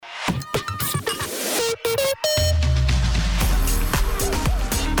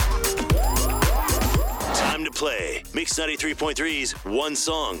Mix 93.3's One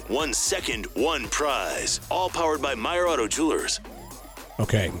Song, 1 Second, 1 Prize. All powered by Meyer Auto Jewelers.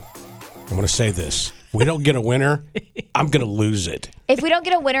 Okay, I want to say this. We don't get a winner, I'm going to lose it. If we don't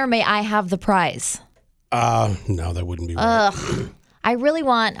get a winner, may I have the prize? No, that wouldn't be right. I really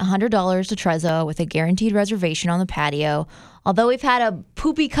want $100 to Trezzo with a guaranteed reservation on the patio. Although we've had a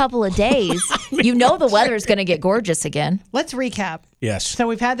poopy couple of days, you know the weather is going to get gorgeous again. Let's recap. Yes. So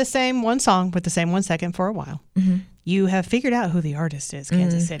we've had the same one song with the same 1 second for a while. Mm-hmm. You have figured out who the artist is,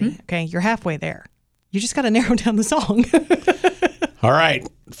 Kansas City. Okay, you're halfway there. You just got to narrow down the song. All right,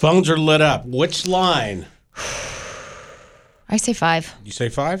 phones are lit up. Which line? I say 5. You say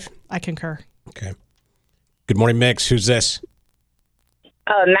 5? I concur. Okay. Good morning, Mix. Who's this?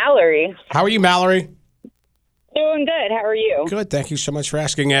 Mallory. How are you, Mallory? Doing good. How are you? Good. Thank you so much for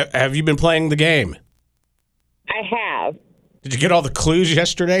asking. Have you been playing the game? I have. Did you get all the clues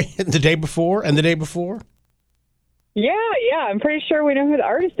yesterday, the day before, and the day before? Yeah. I'm pretty sure we know who the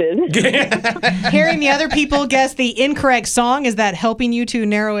artist is. Hearing the other people guess the incorrect song, is that helping you to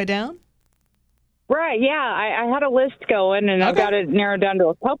narrow it down? Right. Yeah. I had a list going, and I've got it narrowed down to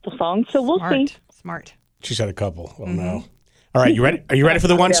a couple songs, so we'll see. Smart. She's had a couple. Oh, no. All right. You ready? Are you ready for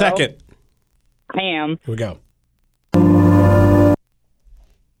the 1 second? I am. Here we go.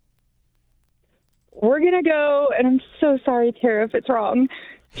 We're going to go, and I'm so sorry, Tara, if it's wrong.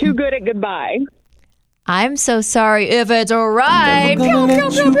 Too Good at Goodbye. I'm so sorry if it's all right. Finally.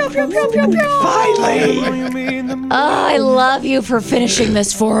 I love you for finishing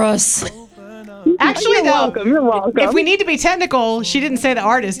this for us. Actually, You're welcome. if we need to be technical, she didn't say the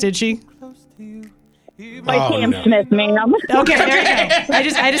artist, did she? By Sam Smith, ma'am. Okay, there you go.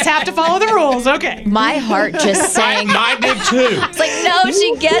 I just have to follow the rules. Okay. My heart just sang. Mine did too. It's like, no,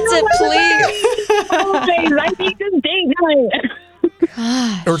 she gets it, please. Oh, babe, I need this date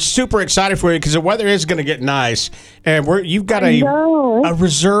night. We're super excited for you because the weather is going to get nice, and you've got a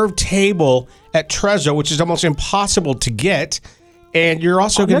reserved table at Trezzo, which is almost impossible to get, and you're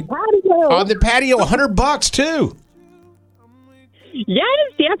also going to on the patio, $100 too. Yes.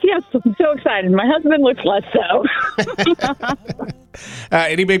 I'm so excited. My husband looks less so.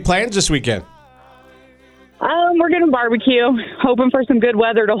 Any big plans this weekend? We're going to barbecue, hoping for some good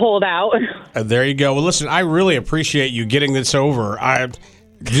weather to hold out. There you go. Well, listen, I really appreciate you getting this over. I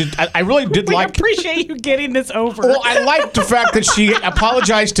really did We like. appreciate you getting this over. Well, I liked the fact that she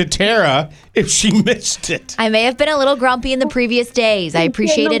apologized to Tara if she missed it. I may have been a little grumpy in the previous days. I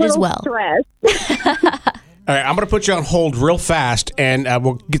appreciate it as well. Stress. All right, I'm going to put you on hold real fast, and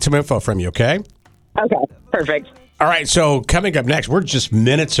we'll get some info from you, okay? Okay, perfect. All right, so coming up next, we're just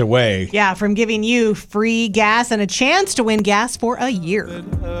minutes away. Yeah, from giving you free gas and a chance to win gas for a year.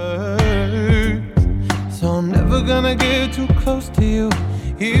 So I'm never gonna get too close to you,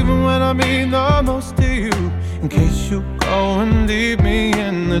 even when I mean the most to you, in case you go and leave me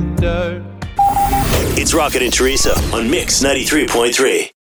in the dirt. It's Rocket and Teresa on Mix 93.3.